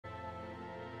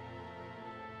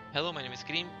Hello, my name is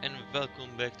Cream and welcome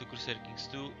back to Crusader Kings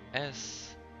 2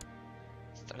 as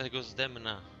Strategos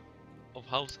Levan of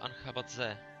House of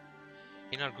Ancabadze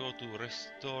in our goal to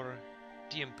restore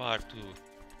the empire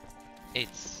to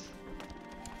its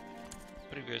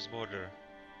previous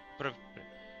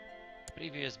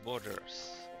previous borders.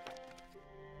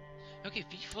 Okay,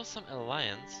 we formed some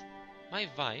alliance. My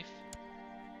wife.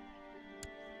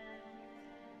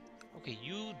 Okay,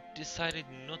 you decided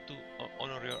not to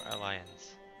honor your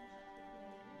alliance.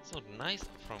 It's not nice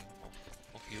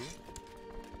of you.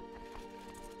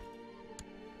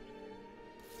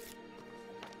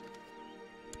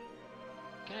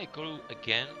 Can I call you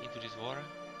again into this war?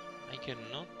 I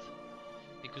cannot,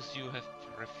 because you have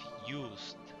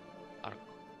refused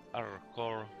our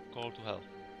call to help.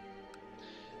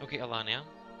 Okay, Alania,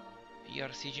 we are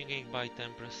sieging by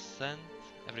 10%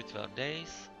 every 12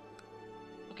 days.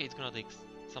 Okay, it's gonna take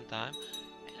some time,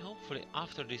 and hopefully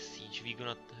after this siege we're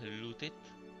gonna loot it,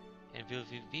 and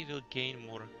we will gain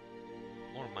more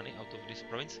money out of this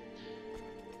province.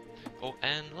 Oh,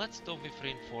 and let's stop with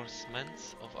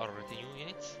reinforcements of our retinue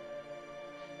units.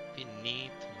 We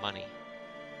need money.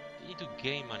 We need to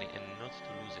gain money and not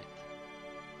to lose it.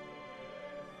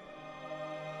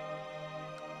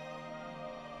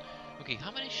 Okay,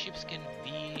 how many ships can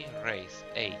we raise?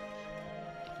 8.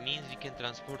 It means we can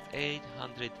transport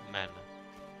 800 men.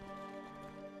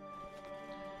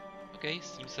 Okay,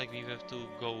 seems like we have to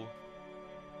go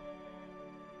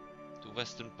to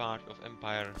western part of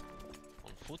Empire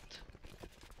on foot.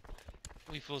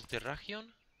 We force the Rachion.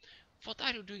 What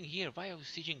are you doing here? Why are you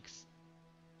sieging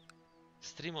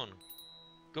Strimon?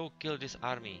 Go kill this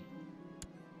army.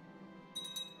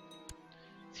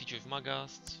 Siege of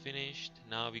Magasts finished.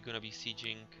 Now we're gonna be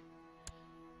sieging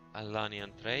Alanian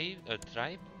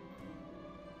tribe.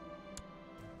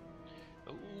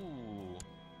 Ooh,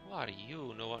 who are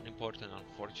you? No one important,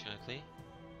 unfortunately.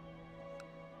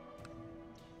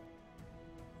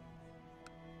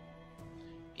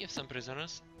 We have some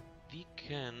prisoners. We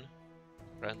can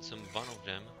ransom one of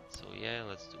them. So yeah,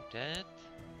 let's do that.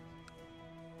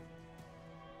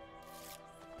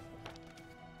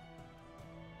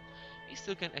 We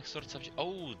still can extort subject.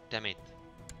 Oh, damn it!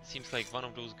 Seems like one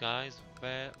of those guys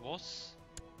was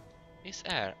his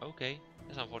heir. Okay,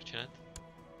 that's unfortunate.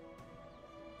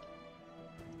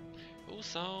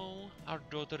 Also, our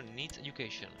daughter needs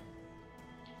education.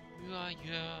 You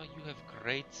have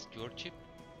great stewardship.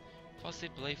 Firstly,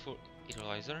 play for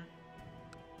equalizer.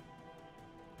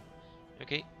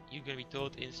 Okay, you're gonna be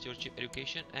taught in stewardship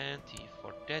education, and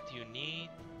for that you need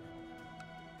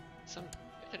some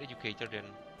better educator than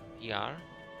PR.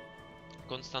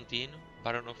 Konstantin,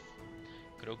 Baron of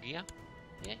Krogia.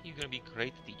 Yeah, you're gonna be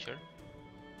great teacher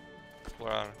for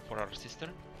our sister.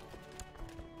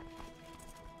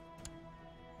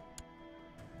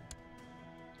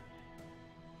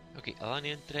 Okay,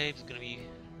 Alanian trade is gonna be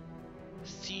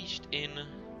sieged in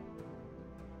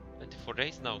 24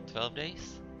 days, now 12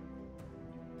 days.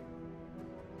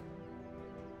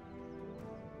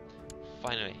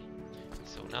 Finally.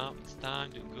 So now it's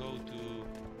time to go to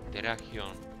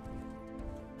Derachion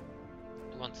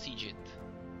to unsiege it.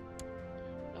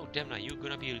 No, Demna, you're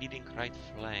gonna be leading right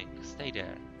flank. Stay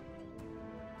there.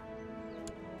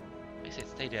 I said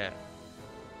stay there.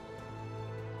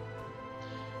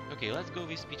 Okay, let's go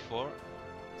with speed 4.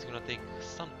 It's gonna take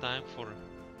some time for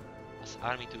this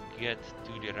army to get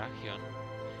to Derachion.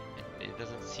 And it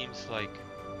doesn't seem like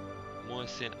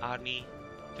Moesian army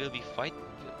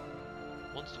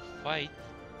wants to fight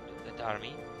that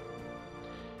army.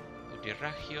 To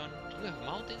Derachion. Do you have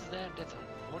mountains there? That's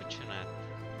unfortunate.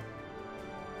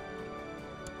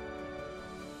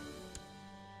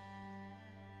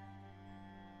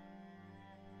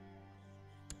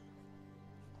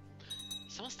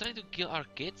 Someone's trying to kill our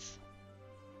kids?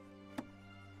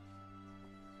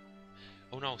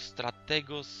 Oh no,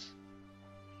 Strategos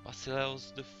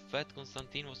Basileus the Fat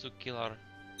Constantine was to kill our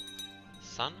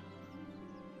son?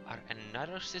 Our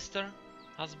another sister?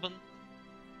 Husband?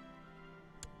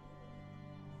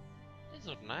 That's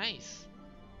not nice.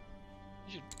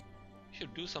 You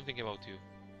should do something about you.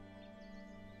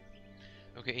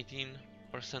 Okay,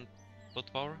 18% plot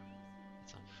power.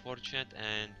 It's unfortunate,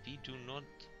 and we do not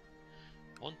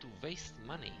want to waste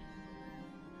money.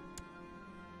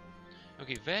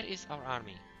 Okay, where is our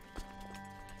army?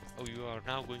 Oh, you are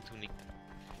now going to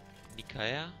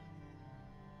Nicaea.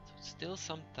 So still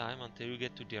some time until you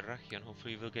get to Derachion.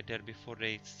 Hopefully we'll get there before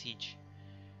they siege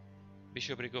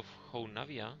Bishopric of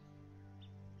Honavia.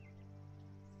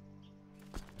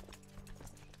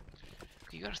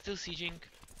 Okay, you are still sieging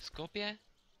Skopje?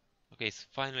 Okay, so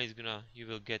finally you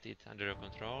will get it under your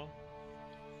control.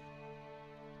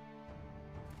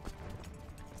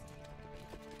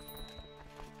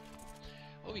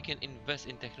 Oh, we can invest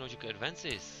in technological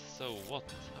advances. So what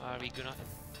are we gonna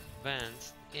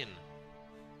advance in?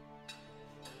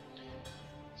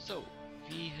 So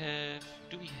we have,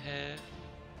 do we have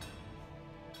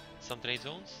some trade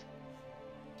zones?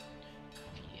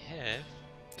 We have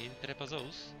in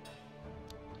Trepazos.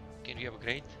 Can we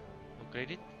upgrade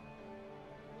it?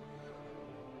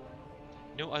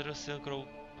 No other Silk Road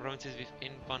provinces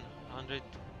within 100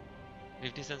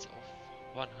 with distance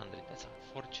of 100. That's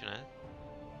unfortunate.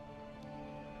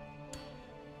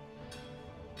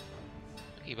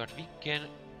 Okay, but we can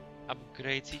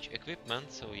upgrade siege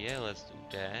equipment, so yeah, let's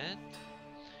do that.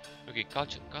 Okay,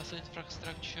 castle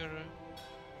infrastructure.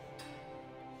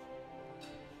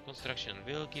 Construction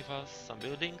will give us some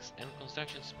buildings, and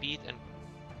construction speed and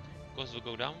cost will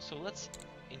go down, so let's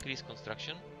increase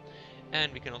construction.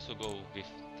 And we can also go with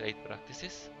trade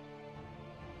practices.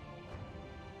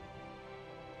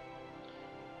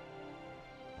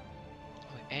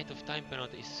 Oh, 8 of time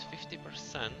penalty is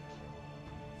 50%.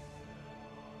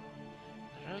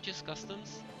 Religious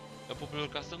customs, popular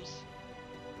customs,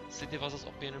 city vassals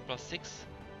opinion +6.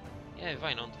 Yeah,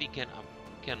 why not? We can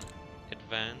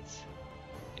advance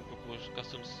in popular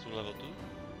customs to level 2.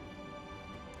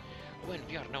 When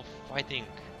we are now fighting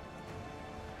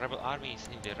rebel armies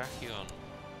in the region.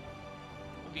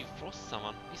 Oh, we've lost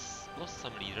someone. We lost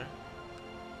some leader.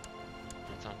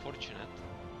 That's unfortunate.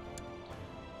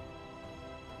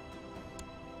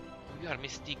 You are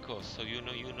Mysticos, so you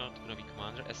know you're not gonna be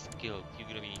commander as skilled. You're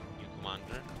gonna be new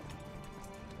commander.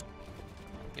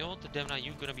 You know what, Demna,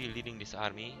 you're gonna be leading this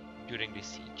army during this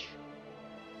siege.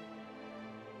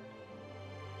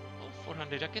 Oh,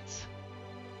 400 ducats.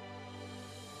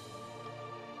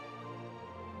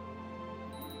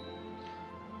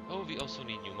 Oh, we also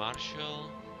need new marshal.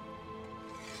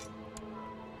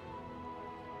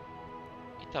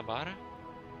 Itabar.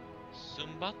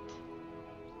 Sumbat.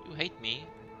 You hate me.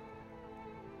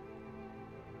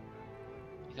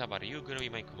 Itabar, you're gonna be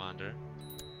my commander.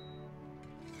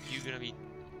 You're gonna be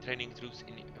training troops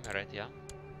in Emiratia.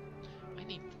 I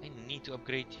need to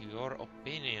upgrade your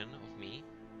opinion of me.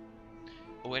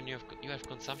 Oh, and you have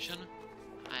consumption?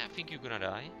 I think you're gonna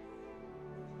die.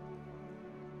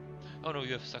 Oh no,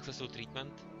 you have successful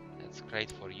treatment. That's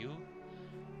great for you.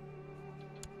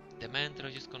 Demand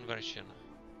religious conversion.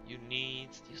 You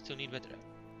still need better.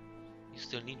 You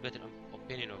still need better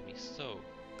opinion of me. So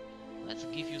let's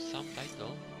give you some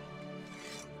title.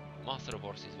 Master of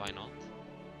Horses, why not?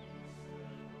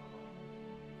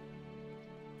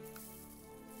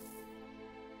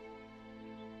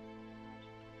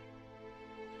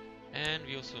 And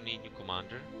we also need new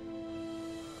commander.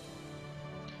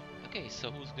 Okay,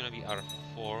 so who's gonna be our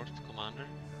 4th commander?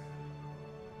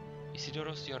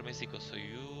 Isidoros, you are Mexico, so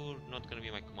you're not gonna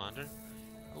be my commander.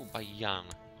 Oh, Bayan,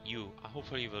 you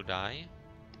hopefully will die.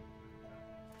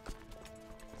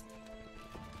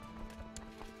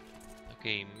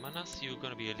 Okay, Manas, you're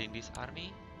gonna be leading this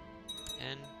army.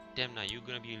 And Demna, you're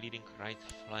gonna be leading right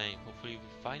flank. Hopefully,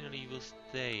 finally will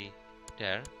stay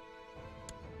there.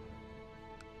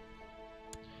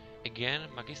 Again,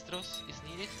 Magistros is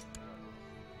needed.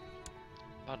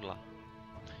 Padla.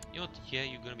 You know what? Yeah,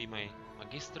 you're gonna be my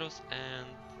Magistros, and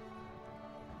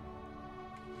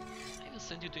I will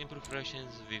send you to improve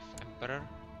relations with Emperor.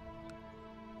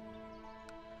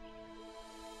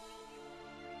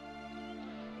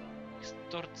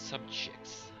 Extort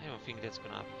subjects. I don't think that's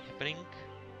gonna be happening.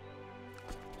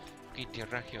 Okay,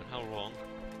 Dirachion, how long?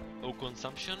 Oh,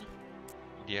 consumption?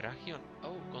 Dirachion.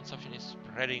 Oh, consumption is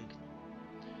spreading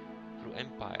through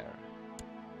Empire.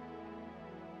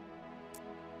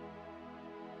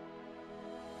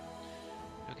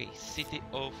 Okay, City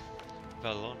of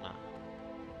Valona.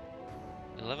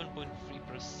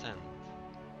 11.3%.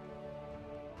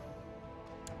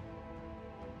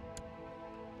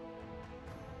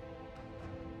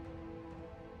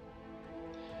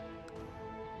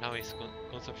 Now his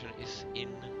consumption is in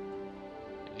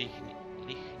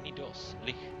Lichnidos.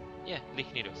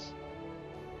 Lichnidos.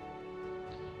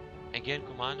 Again,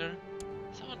 commander.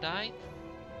 Someone died.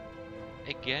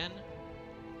 Again.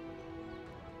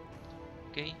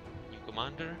 Okay, new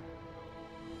commander.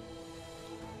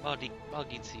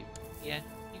 Balgitsi. Yeah,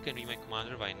 you can be my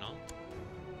commander, why not?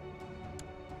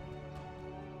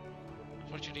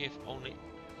 Unfortunately, I have only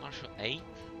Marshal 8.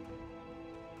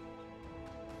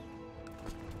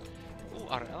 Oh,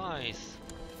 our allies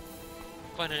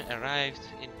finally arrived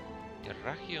in the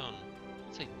region.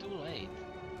 It's like too late.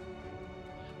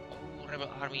 Oh, rebel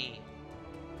army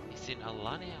is in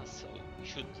Alania, so we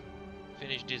should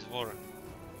finish this war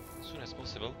as soon as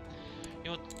possible.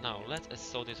 You know what? Now let's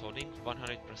assault this holding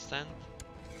 100%.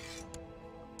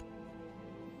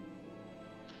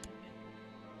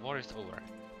 War is over.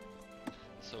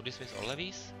 So this means all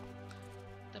levies.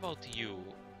 What about you?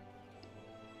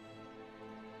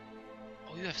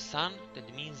 Oh, you have son?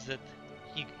 That means that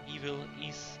he will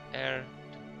is heir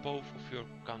to both of your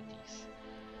counties.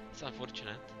 It's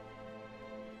unfortunate.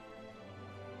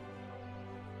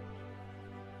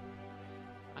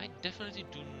 I definitely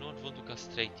do not want to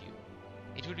castrate you.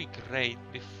 It would be great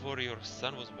before your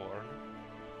son was born.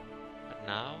 But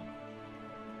now...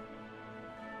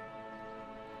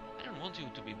 I don't want you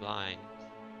to be blind.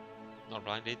 Not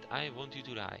blinded, I want you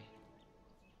to die.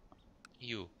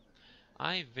 You.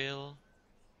 I will...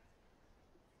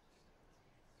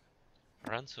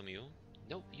 ransom you.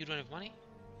 Nope, you don't have money?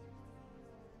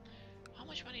 How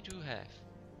much money do you have?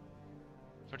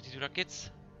 32 rockets?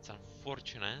 It's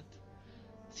unfortunate.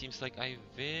 Seems like I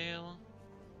will...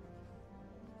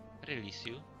 release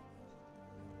you.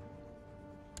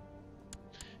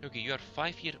 Okay, you are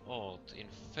 5-year-old in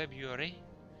February.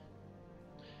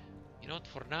 You know what?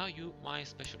 For now, you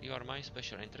are my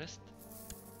special interest.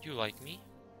 You like me,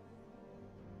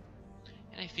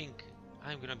 and I think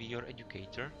I'm gonna be your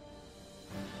educator.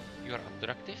 You are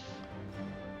attractive.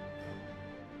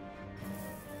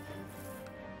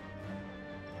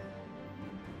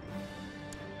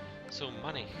 So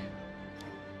money.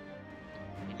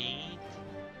 I need...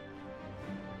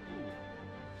 Ooh,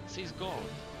 6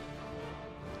 gold.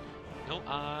 No,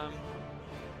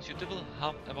 suitable.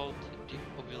 How about the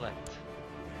Ovulette?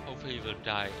 Hopefully you will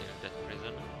die in that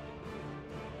prison.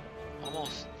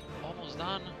 Almost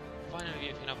done. Finally we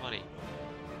have enough money.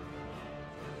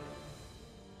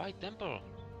 Buy temple.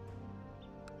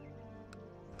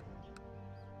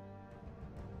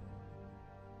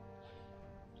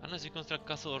 Unless we construct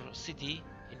castle or city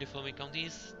in the following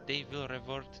counties, they will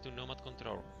revert to nomad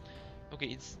control. Okay,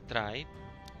 it's tribe.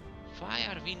 Why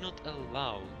are we not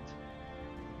allowed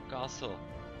castle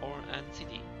or and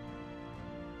city?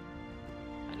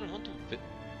 I don't want to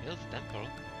build temple.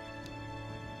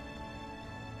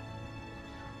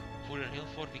 Food and hill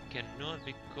fort we cannot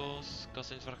because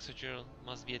castle infrastructure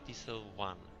must be at diesel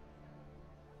 1.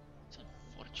 It's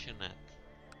unfortunate.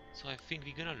 So I think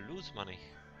we're gonna lose money.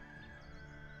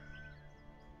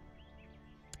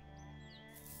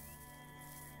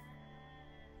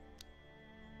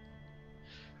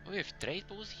 Oh, we have trade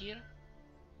posts here?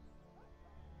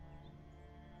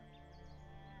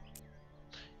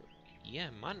 Yeah,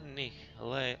 money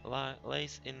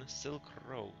lays in Silk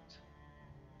Road.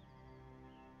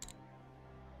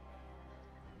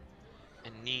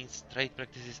 And needs trade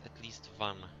practices at least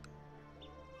 1.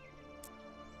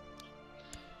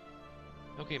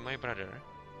 Okay, my brother.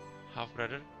 Half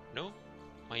brother? No?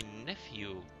 My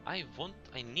nephew. I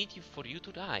need you for you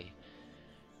to die.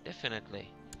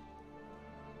 Definitely.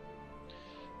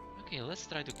 Okay, let's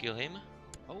try to kill him.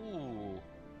 Oh,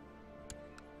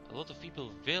 a lot of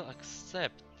people will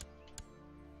accept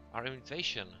our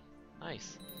invitation.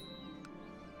 Nice.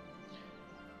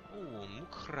 Oh,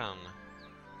 Mukran.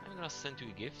 I'm gonna send you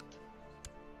a gift.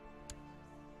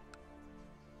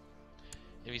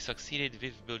 And we succeeded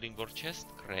with building war chest.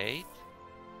 Great.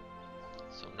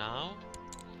 So now,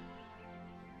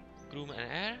 groom and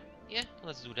heir. Yeah,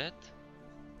 let's do that.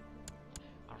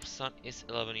 Our son is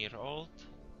 11 years old,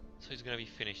 so he's gonna be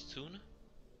finished soon.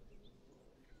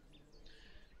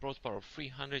 Broad power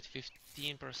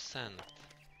 315%.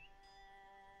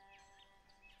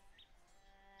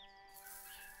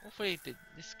 Hopefully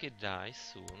this kid dies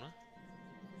soon.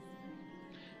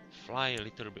 Fly,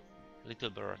 little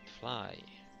bird, fly.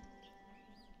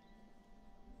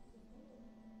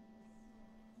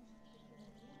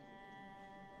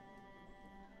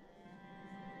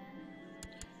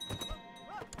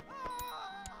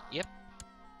 Yep.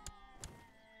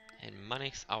 And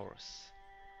money's ours.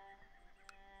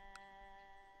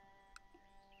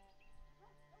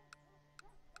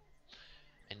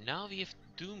 And now we have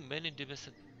too many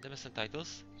demescent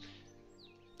titles.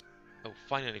 Oh,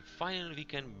 finally we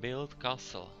can build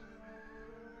castle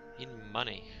in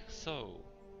money. So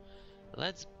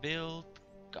let's build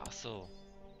castle.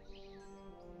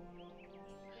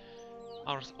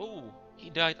 Ours. Oh, he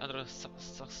died under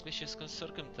suspicious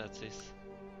circumstances.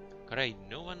 Great,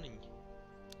 no one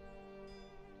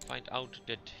find out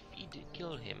that we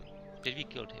killed him.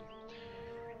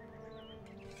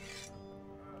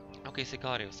 Okay,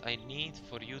 Sicarius, I need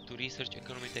for you to research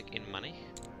economy tech in money.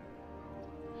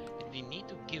 And we need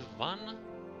to give one.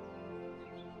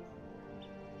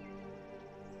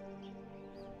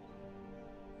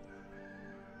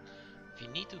 We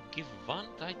need to give one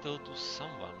title to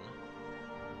someone.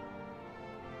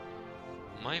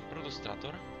 My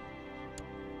Protostrator.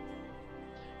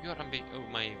 You are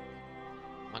my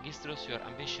Magistros, you are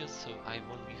ambitious, so I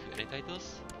won't give you any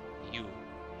titles. You.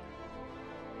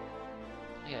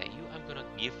 Yeah, you I'm gonna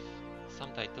give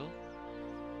some title.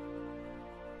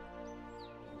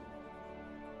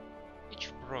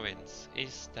 Each province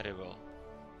is terrible.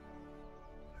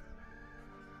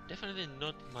 Definitely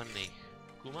not Manich.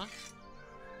 Kuma?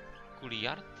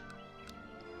 Kuliard?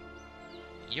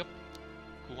 Yup,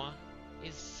 Kuma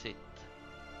is it.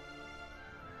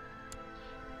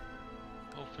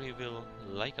 Hopefully will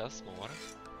like us more.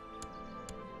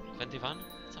 21?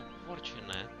 It's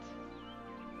unfortunate.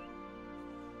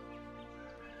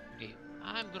 Okay,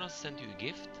 I'm gonna send you a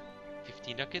gift.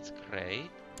 15 ducats, great.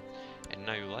 And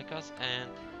now you like us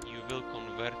and you will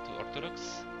convert to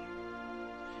Orthodox.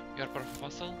 You are perfect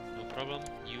vassal, no problem.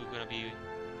 You're gonna be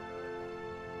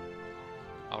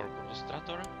our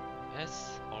Protostrator,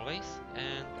 as always,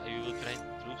 and I will train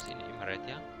troops in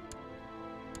Imaretia.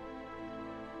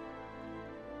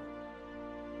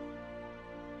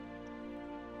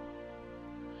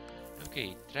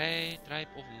 Okay, tribe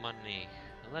of money.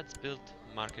 Let's build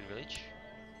market village.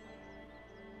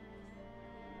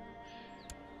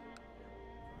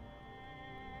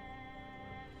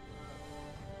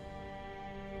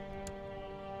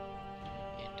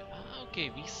 And okay,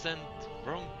 we sent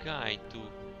wrong guy to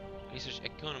research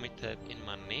economy tab in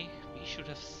money. We should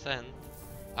have sent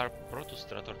our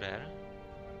Protostrator there.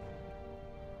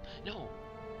 No,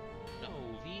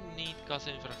 we need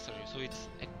castle infrastructure, so it's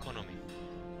economy.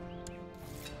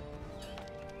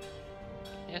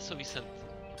 Yeah, so we sent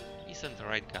the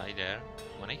right guy there,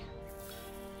 money.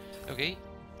 Okay,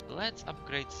 let's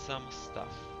upgrade some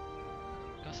stuff.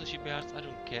 Castle shipyards, I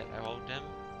don't care about them.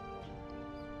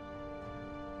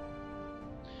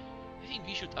 I think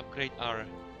we should upgrade our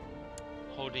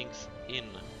holdings in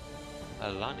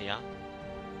Alania.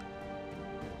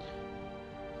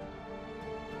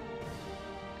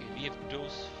 Okay, we have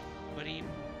those three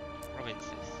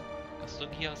provinces.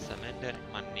 Kastogia, Samender,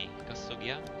 Manni.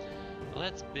 Kastogia.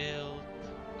 Let's build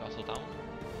Castle Town.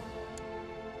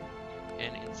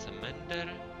 And in Samender,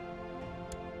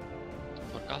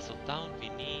 for Castle Town we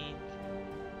need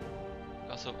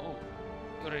Castle... Oh,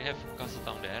 we already have Castle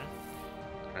Town there.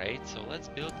 Great, so let's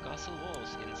build castle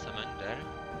walls in Samender.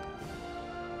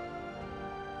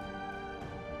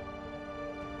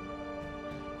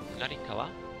 Narikala.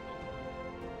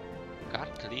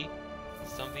 Kartli.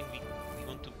 Something we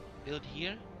want to build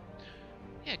here.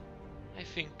 Yeah, I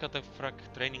think Katafrak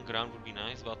training ground would be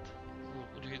nice, but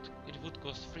it would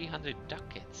cost 300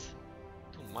 ducats.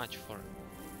 Too much for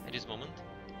at this moment.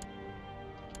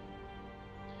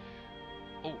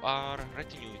 Oh, our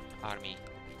retinue army.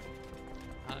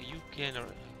 You can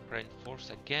reinforce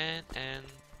again and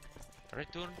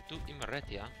return to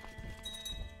Imaretia.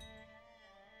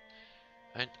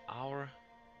 And our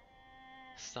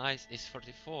size is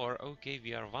 44. Okay,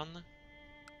 we are one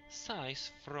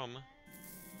size from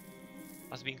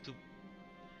us being to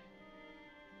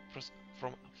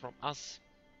from us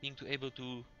being to able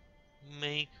to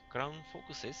make ground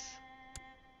focuses.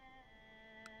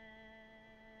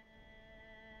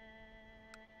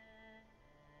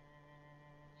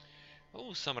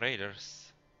 Oh, some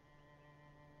raiders.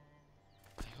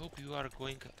 I hope you are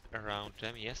going around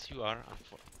them. Yes, you are,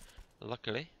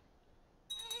 luckily.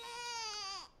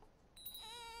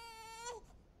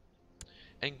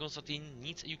 And Konstantin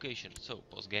needs education, so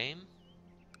post game.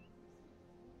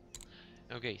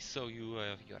 Okay, so you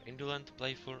are indolent,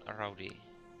 playful, rowdy.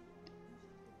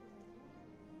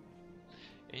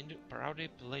 Rowdy,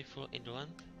 playful,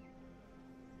 indolent.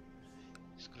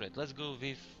 It's great. Let's go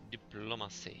with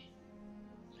diplomacy.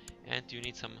 And you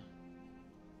need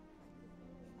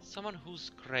someone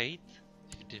who's great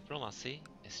with diplomacy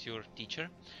as your teacher.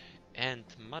 And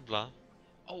Madla.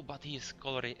 Oh, but he is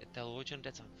scholarly television.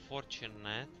 That's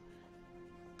unfortunate.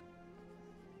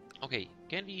 Okay,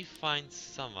 can we find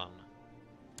someone?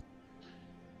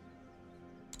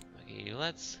 Okay,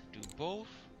 let's do both.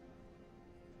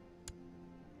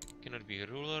 Cannot be a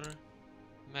ruler.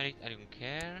 Married, I don't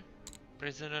care.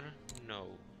 Prisoner, no.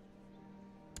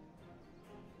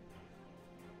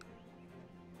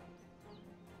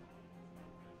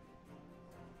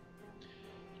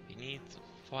 We need to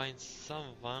find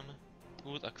someone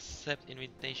who would accept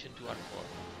invitation to our court.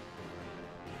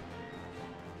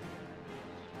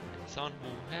 And someone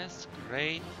who has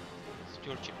great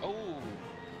stewardship. Oh,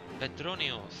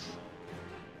 Petronius.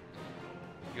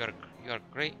 You are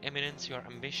great eminence. You are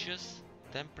ambitious,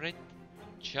 temperate,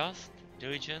 just,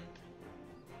 diligent,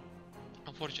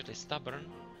 unfortunately stubborn,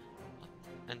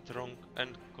 and wrong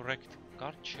and correct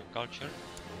culture.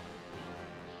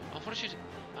 Unfortunately,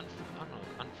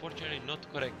 unfortunately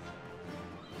not correct.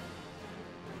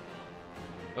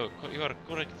 Oh, you are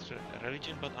correct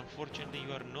religion, but unfortunately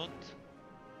you are not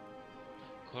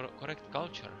correct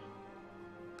culture.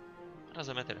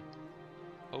 Doesn't matter.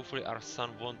 Hopefully our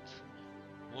son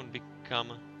won't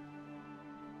become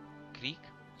Greek.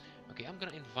 Okay, I'm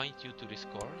gonna invite you to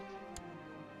Discord.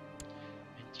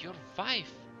 And your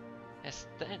wife has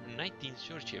 19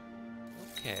 stewardship.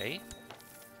 Okay.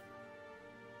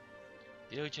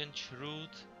 Diligent, shrewd,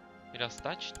 it has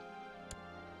touched.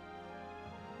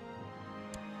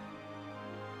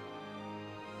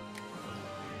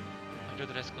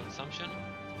 Address consumption.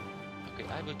 Okay,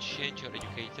 I will change your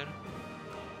educator.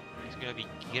 It's gonna be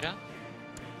Kira.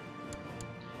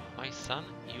 My son,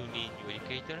 you need new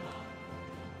educator.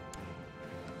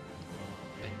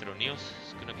 Petronius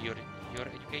is gonna be your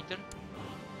educator.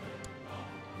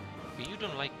 Okay, you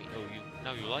don't like me. Oh,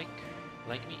 now you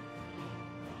like me.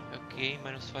 Okay,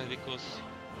 -5 because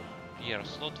you are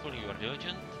slothful, you are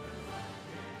diligent.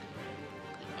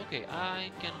 Okay,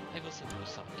 I will send you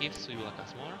some gifts so you like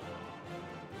us more.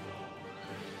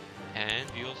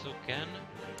 And we also can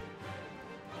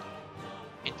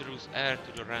introduce heir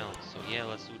to the realm. So yeah,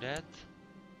 let's do that.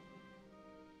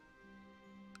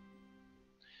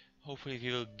 Hopefully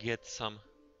we will get some.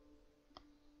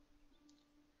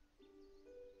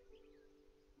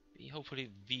 Hopefully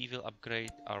we will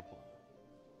upgrade our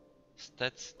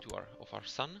stats of our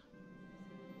son.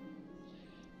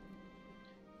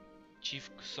 Chief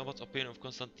somewhat opinion of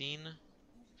Constantine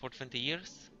for 20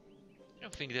 years. I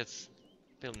don't think that's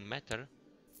will matter.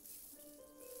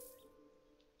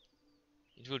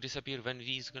 It will disappear when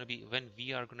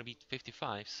we are gonna be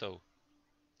 55. So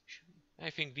I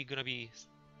think we're gonna be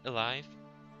alive.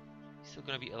 Still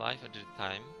gonna be alive at the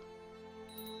time.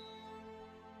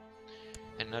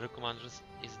 Another commander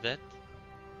is dead.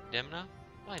 Demna?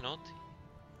 Why not?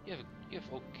 You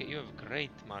have a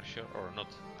great martial, or not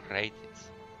great.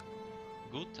 It's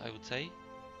good, I would say.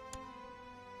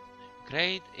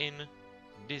 Great in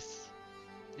this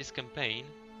campaign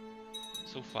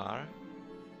so far.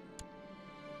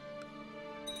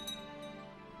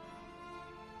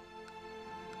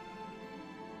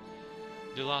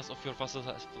 The last of your vassals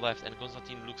has left and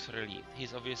Constantine looks relieved.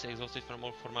 He's obviously exhausted from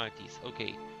all formalities.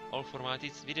 Okay, all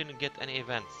formalities. We didn't get any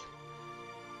events.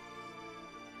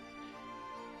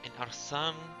 And our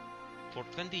son, for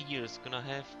 20 years, gonna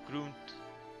have groomed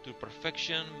to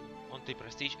perfection on the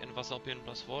prestige and vassal opinion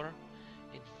 +4.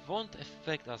 It won't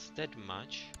affect us that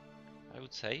much, I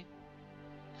would say.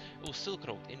 Oh, Silk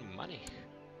Road in money.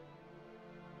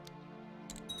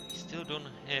 We still don't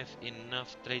have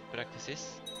enough trade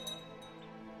practices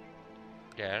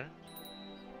there.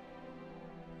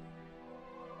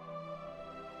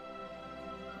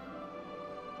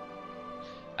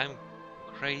 I'm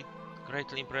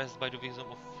greatly impressed by the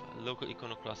wisdom of local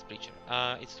iconoclast preacher.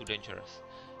 It's too dangerous.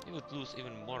 We would lose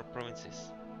even more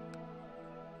provinces.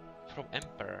 From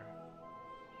Emperor.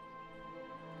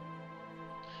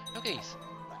 Okay,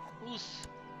 who's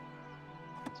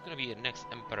gonna be the next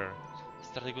Emperor?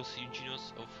 Strategos Levan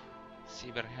of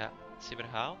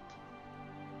Abchazia.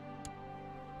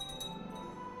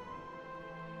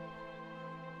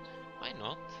 Why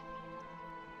not?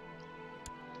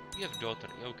 You have daughter.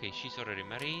 Okay, she's already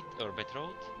married or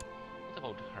betrothed. What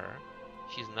about her?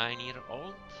 She's 9 years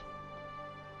old.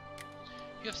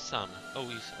 You have son. Oh,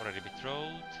 he's already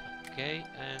betrothed. Okay,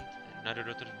 and another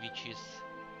daughter which is...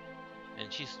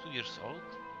 and she's 2 years old.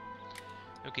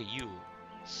 Okay, you,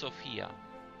 Sophia.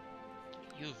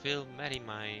 You will marry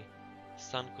my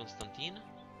son Constantine.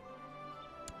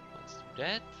 Let's do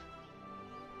that.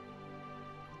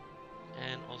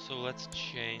 And also let's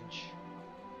change...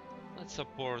 let's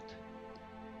support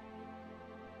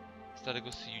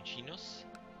Strategos Levan.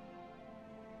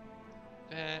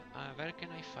 Where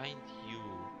can I find you?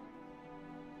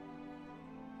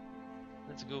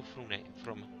 Let's go through name.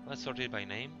 Let's sort it by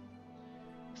name.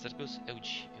 Strategos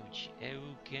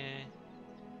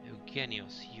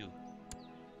Eugenius. You.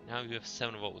 Now you have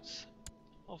 7 votes.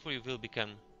 Hopefully you will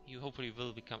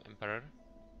become emperor.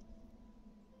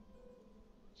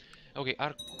 Okay,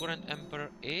 our current emperor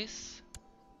is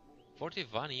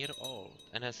 41 years old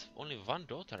and has only 1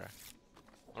 daughter,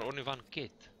 or only 1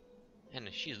 kid,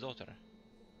 and she's daughter.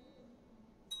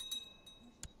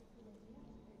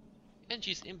 And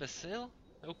she's imbecile?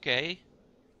 Okay.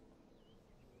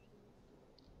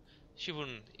 She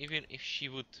wouldn't, even if she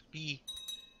would be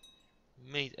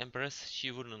made empress,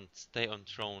 she wouldn't stay on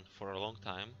throne for a long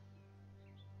time.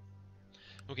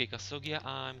 Okay, Kasogia,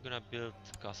 I'm gonna build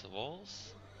castle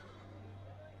walls.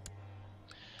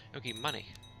 Okay, money.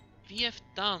 We have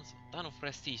ton of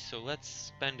prestige, so let's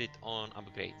spend it on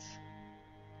upgrades.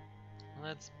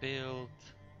 Let's build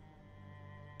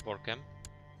war camp.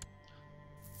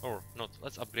 Or not,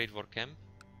 let's upgrade war camp.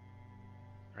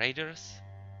 Raiders.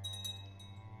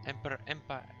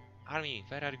 Empire army,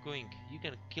 where are you going? You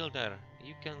can kill there.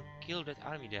 You can kill that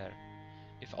army there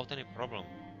without any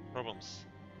problems.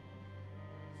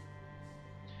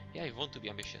 Yeah, I want to be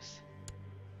ambitious.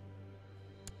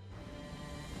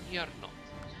 We are not.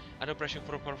 Under pressure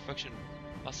for perfection,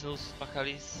 Basileus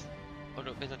Pachalis of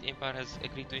the Byzantine Empire has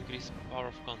agreed to increase power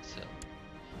of council.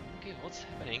 Okay, what's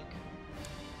happening?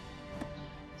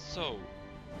 So,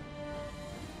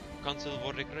 council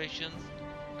war decorations,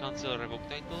 council revoke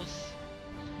titles,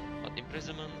 but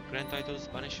imprisonment, grand titles,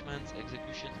 banishments,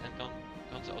 executions, and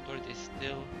council authority is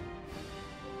still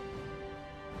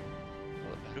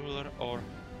ruler or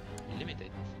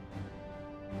limited.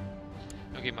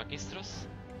 Okay, magistros.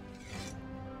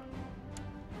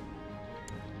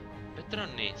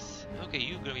 Patrones. Okay,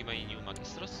 you're gonna be my new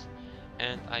magistros,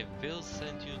 and I will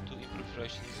send you to improve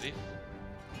relations with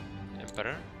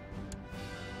Emperor.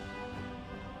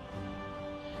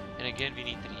 And again, we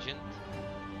need regent.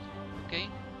 Okay,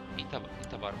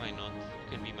 Itabar, why not? You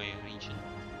can be my regent.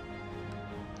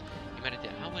 Humanity,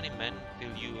 how many men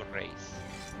will you raise?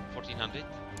 1400.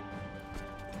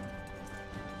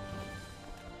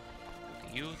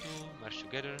 Okay, you two march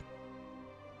together.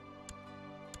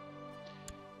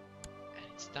 And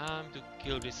it's time to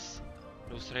kill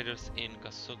those raiders in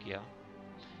Kasokia.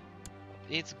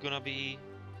 It's gonna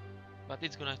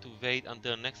have to wait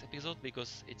until next episode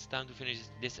because it's time to finish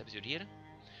this episode here.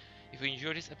 If you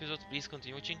enjoyed this episode, please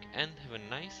continue watching and have a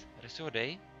nice rest of your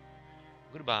day.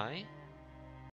 Goodbye.